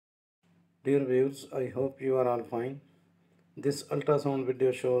Dear viewers, I hope you are all fine. This ultrasound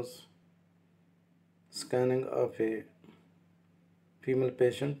video shows scanning of a female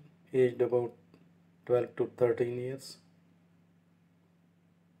patient aged about 12 to 13 years.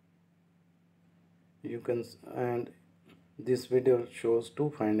 And this video shows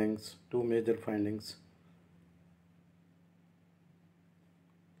two major findings.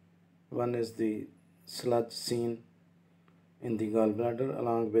 One is the sludge seen in the gallbladder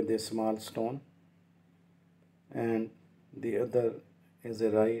along with a small stone, and the other is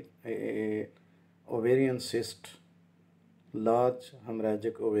a ovarian cyst, large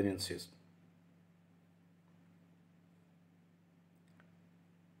hemorrhagic ovarian cyst.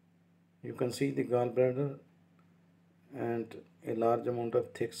 You can see the gallbladder, and a large amount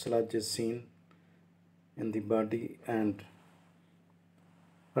of thick sludge is seen in the body and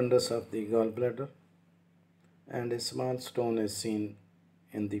fundus of the gallbladder, and a small stone is seen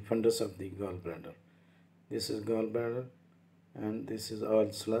in the fundus of the gallbladder. This is gallbladder and this is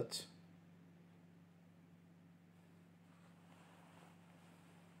all sludge.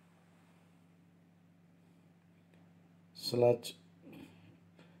 Sludge,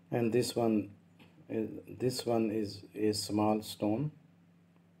 and this one is a small stone.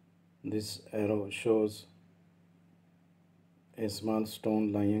 This arrow shows a small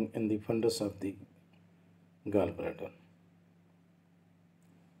stone lying in the fundus of the gallbladder.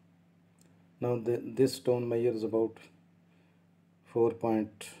 Now this stone measures about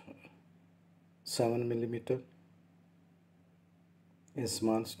 4.7 millimeter, a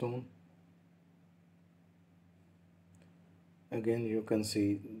small stone. Again you can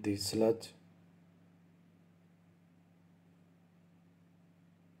see the sludge.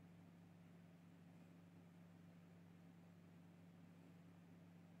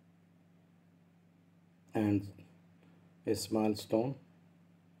 And a small stone.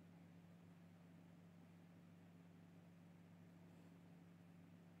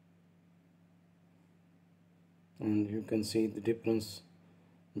 And you can see the difference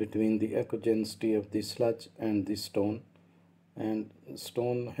between the echogenicity of the sludge and the stone. And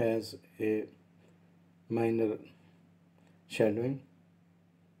stone has a minor shadowing,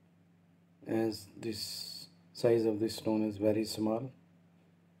 as this size of the stone is very small.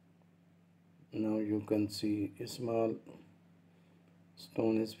 Now you can see a small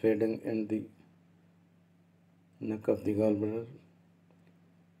stone is fading in the neck of the gallbladder.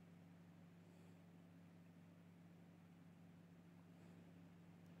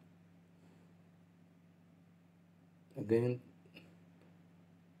 Again,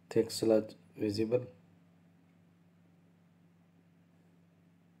 thick sludge visible.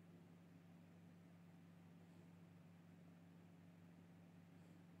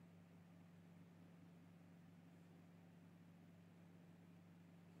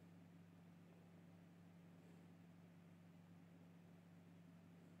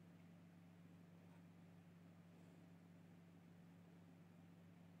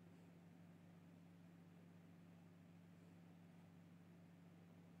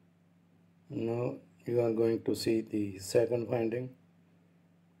 Now you are going to see the second finding,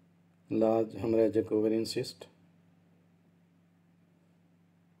 large hemorrhagic ovarian cyst.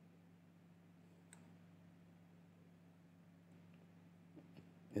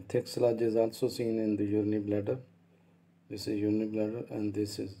 A thick sludge is also seen in the urinary bladder. This is urinary bladder, and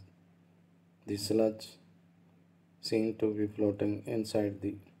this is the sludge seen to be floating inside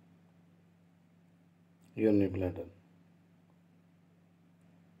the urinary bladder.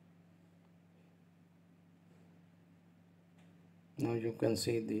 Now you can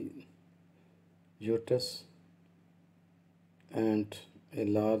see the uterus and a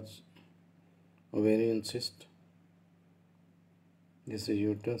large ovarian cyst. This is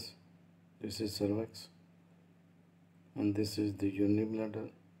uterus, this is cervix, and this is the urinary bladder.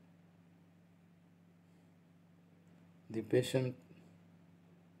 The patient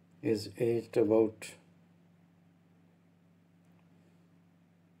is aged about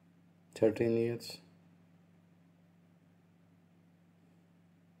 13 years.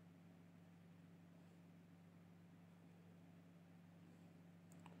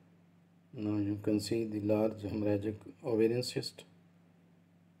 Now you can see the large hemorrhagic ovarian cyst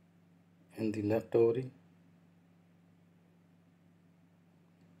in the left ovary.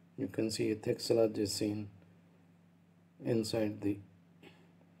 You can see a thick sludge is seen inside the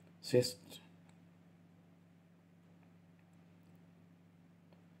cyst.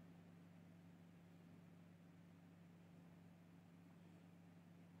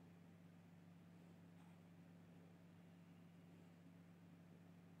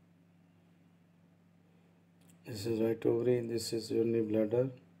 This is right ovary, this is urinary bladder,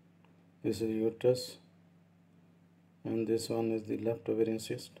 This is uterus, and this one is the left ovarian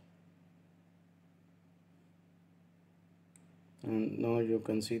cyst. And now you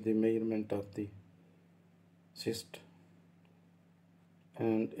can see the measurement of the cyst,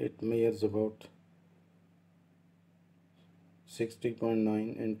 and it measures about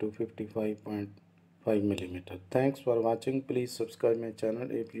 60.9 into 55.5 millimeter. Thanks for watching. Please subscribe my channel.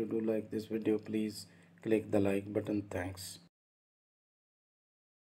 If you do like this video, please click the like button. Thanks.